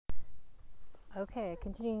Okay,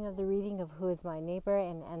 continuing of the reading of Who is My Neighbor,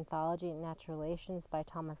 an Anthology in Natural Relations by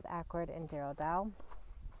Thomas Ackroyd and Darrell Dow.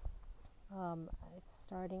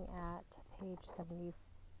 Starting at page 59.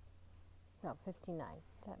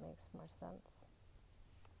 That makes more sense.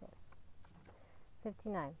 Yes.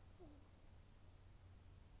 59.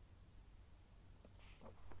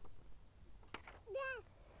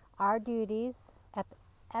 Our duties,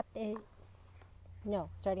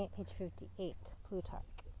 starting at page 58, Plutarch.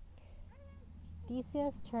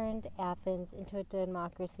 Theseus turned Athens into a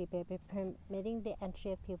democracy by permitting the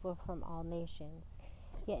entry of people from all nations,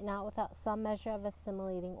 yet not without some measure of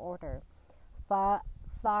assimilating order.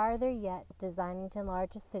 Farther yet, designing to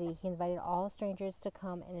enlarge the city, he invited all strangers to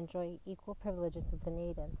come and enjoy equal privileges with the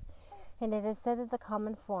natives. And it is said that the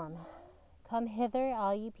common form, "Come hither,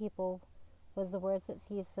 all ye people," was the words that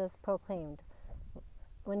Theseus proclaimed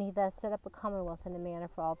when he thus set up a commonwealth in a manner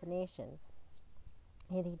for all the nations.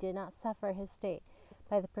 Yet he did not suffer his state,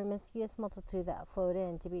 by the promiscuous multitude that flowed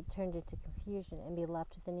in, to be turned into confusion and be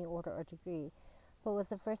left with any order or degree, but was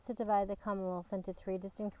the first to divide the commonwealth into three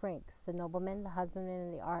distinct ranks: the noblemen, the husbandmen,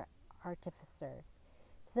 and the artificers.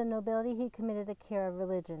 To the nobility he committed the care of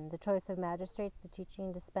religion, the choice of magistrates, the teaching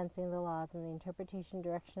and dispensing of the laws, and the interpretation and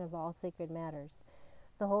direction of all sacred matters,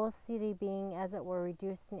 the whole city being, as it were,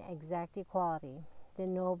 reduced in exact equality, the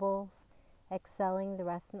nobles excelling the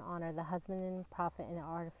rest in honor, the husbandmen in profit, and the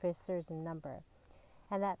artificers in number.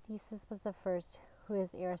 And that Theseus was the first who,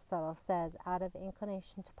 as Aristotle says, out of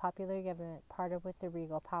inclination to popular government, parted with the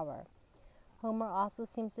regal power. Homer also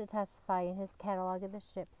seems to testify in his catalogue of the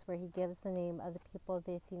ships, where he gives the name of the people of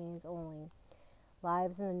the Athenians only,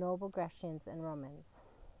 lives in the noble Grecians and Romans.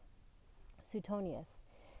 Suetonius.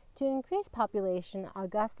 To increase population,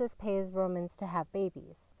 Augustus pays Romans to have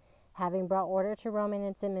babies. Having brought order to Rome in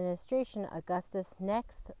its administration, Augustus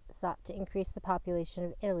next sought to increase the population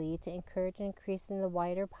of Italy, to encourage an increase in the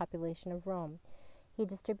wider population of Rome. He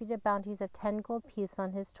distributed bounties of 10 gold pieces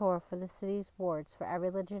on his tour for the city's wards for every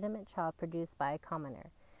legitimate child produced by a commoner.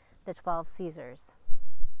 The 12 Caesars.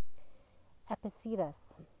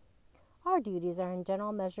 Epictetus. Our duties are in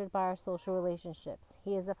general measured by our social relationships.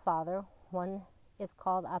 He is a father. One is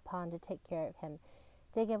called upon to take care of him,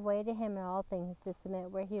 to give way to him in all things, to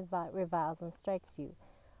submit where he reviles and strikes you.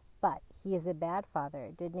 But he is a bad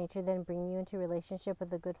father. Did nature then bring you into relationship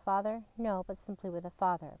with a good father? No, but simply with a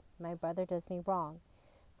father. My brother does me wrong.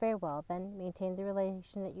 Very well, then, maintain the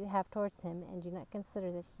relation that you have towards him, and do not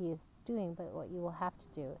consider that he is doing but what you will have to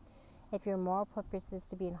do, if your moral purpose is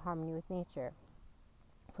to be in harmony with nature.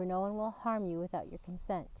 For no one will harm you without your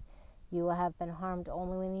consent. You will have been harmed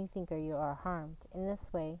only when you think you are harmed. In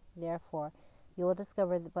this way, therefore, you will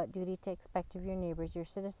discover what duty to expect of your neighbors, your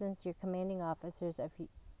citizens, your commanding officers, if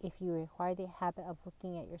you require the habit of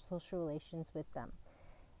looking at your social relations with them.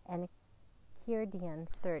 Enchiridion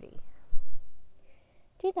 30.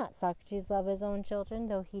 Did not Socrates love his own children,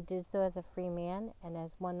 though he did so as a free man, and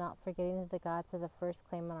as one not forgetting that the gods have the first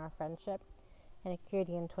claim on our friendship?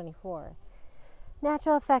 Enchiridion 24.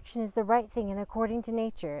 Natural affection is the right thing and according to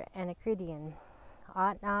nature. Enchiridion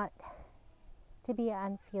ought not to be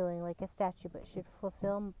unfeeling like a statue, but should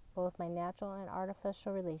fulfill both my natural and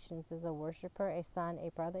artificial relations as a worshipper, a son, a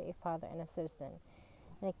brother, a father, and a citizen.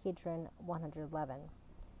 Enchiridion 111.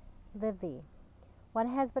 Livy. One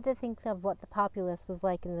has but to think of what the populace was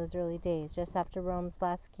like in those early days, just after Rome's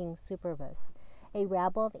last king, Superbus, a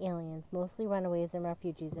rabble of aliens, mostly runaways and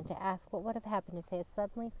refugees, and to ask what would have happened if they had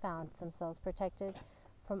suddenly found themselves protected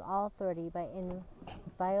from all authority by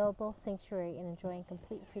inviolable sanctuary and enjoying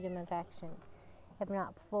complete freedom of action, if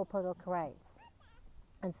not full political rights.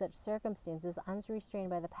 In such circumstances,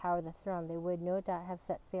 unrestrained by the power of the throne, they would no doubt have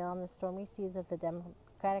set sail on the stormy seas of the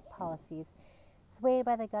democratic policies, swayed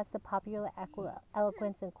by the gusts of popular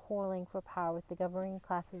eloquence and quarreling for power with the governing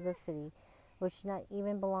classes of the city, which did not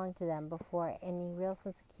even belong to them before any real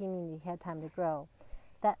sense of community had time to grow.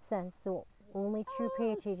 That sense, the only true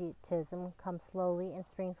patriotism, comes slowly and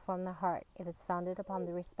springs from the heart. It is founded upon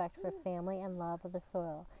the respect for family and love of the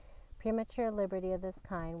soil. Premature liberty of this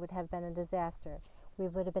kind would have been a disaster. We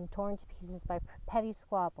would have been torn to pieces by petty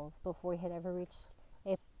squabbles before we had ever reached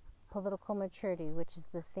a political maturity, which, as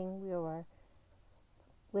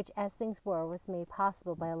things were, was made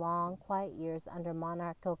possible by long, quiet years under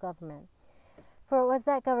monarchical government. For it was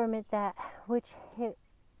that government which,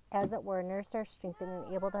 as it were, nursed our strength and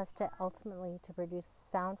enabled us to ultimately to produce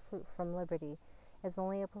sound fruit from liberty, as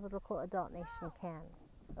only a political adult nation can.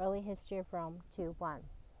 Early History of Rome 2:1.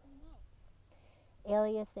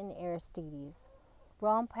 Aelius and Aristides.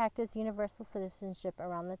 Rome practiced universal citizenship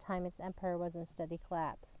around the time its emperor was in steady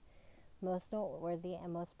collapse. Most noteworthy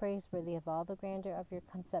and most praiseworthy of all the grandeur of your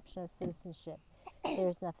conception of citizenship There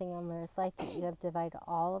is nothing on earth like it. You have divided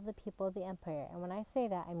all of the people of the empire, and when I say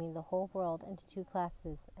that, I mean the whole world, into two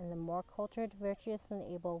classes, and the more cultured, virtuous, and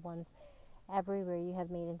able ones everywhere you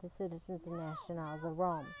have made into citizens and nationals of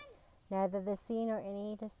Rome. Neither the sea nor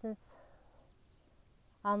any distance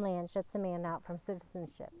on land shuts a man out from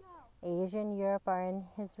citizenship. Asia and Europe are in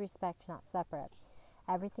his respect not separate.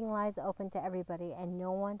 Everything lies open to everybody, and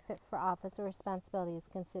no one fit for office or responsibility is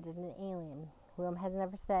considered an alien. Rome has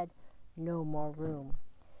never said, "No more room."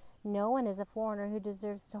 No one is a foreigner who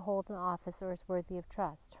deserves to hold an office or is worthy of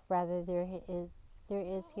trust. Rather, there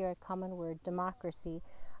is here a common word, democracy,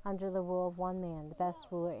 under the rule of one man, the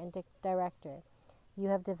best ruler and director. You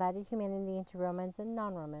have divided humanity into Romans and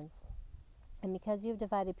non-Romans. And because you have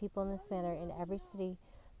divided people in this manner in every city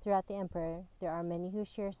throughout the empire, there are many who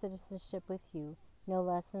share citizenship with you, no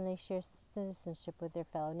less than they share citizenship with their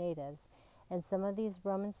fellow natives. And some of these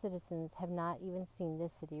Roman citizens have not even seen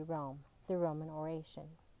this city, Rome, the Roman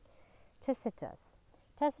oration. Tacitus.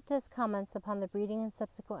 Tacitus comments upon the breeding and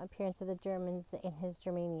subsequent appearance of the Germans in his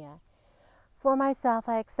Germania. For myself,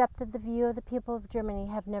 I accept that the view of the people of Germany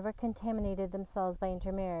have never contaminated themselves by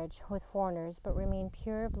intermarriage with foreigners, but remain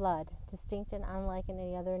pure blood, distinct and unlike in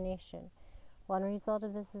any other nation. One result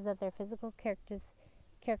of this is that their physical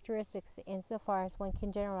characteristics, insofar as one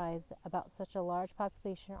can generalize about such a large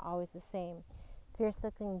population, are always the same: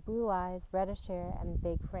 fierce-looking blue eyes, reddish hair, and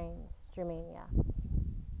big frames. Germania.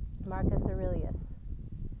 Marcus Aurelius.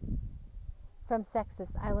 From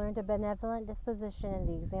Sextus, I learned a benevolent disposition and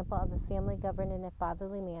the example of a family governed in a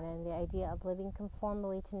fatherly manner, and the idea of living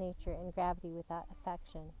conformably to nature and gravity without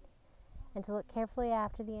affection, and to look carefully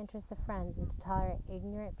after the interests of friends, and to tolerate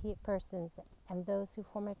ignorant persons and those who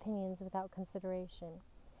form opinions without consideration.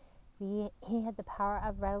 He had the power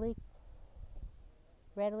of readily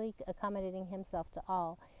accommodating himself to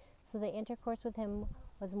all, so that intercourse with him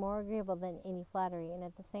was more agreeable than any flattery, and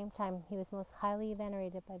at the same time he was most highly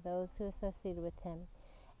venerated by those who associated with him,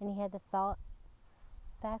 and he had the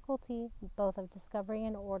faculty both of discovering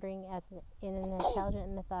and ordering as in an intelligent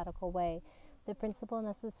and methodical way the principle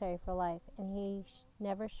necessary for life, and he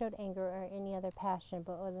never showed anger or any other passion,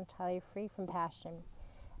 but was entirely free from passion,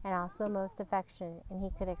 and also most affectionate, and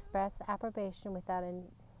he could express approbation without a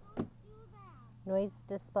noisy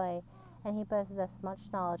display, and he possessed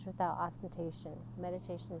much knowledge without ostentation.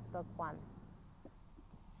 Meditations, Book 1.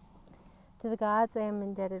 To the gods I am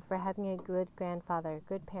indebted for having a good grandfather,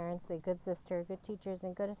 good parents, a good sister, good teachers,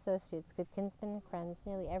 and good associates, good kinsmen and friends,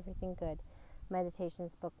 nearly everything good.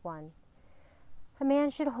 Meditations, Book 1. A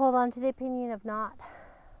man should hold on to the opinion of not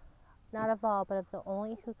of all, but of the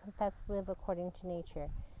only who confess to live according to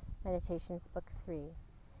nature. Meditations, Book 3.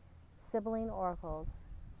 Sibylline Oracles.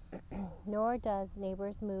 Nor does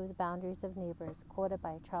neighbors move the boundaries of neighbors, quoted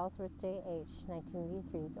by Charles Rich J.H.,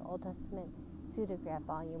 1983, The Old Testament Pseudograph,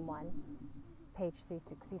 Volume 1, page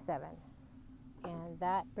 367. And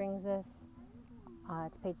that brings us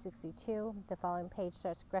to page 62. The following page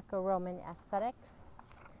starts Greco-Roman Aesthetics,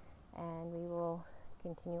 and we will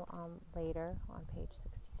continue on later on page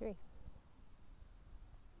 63.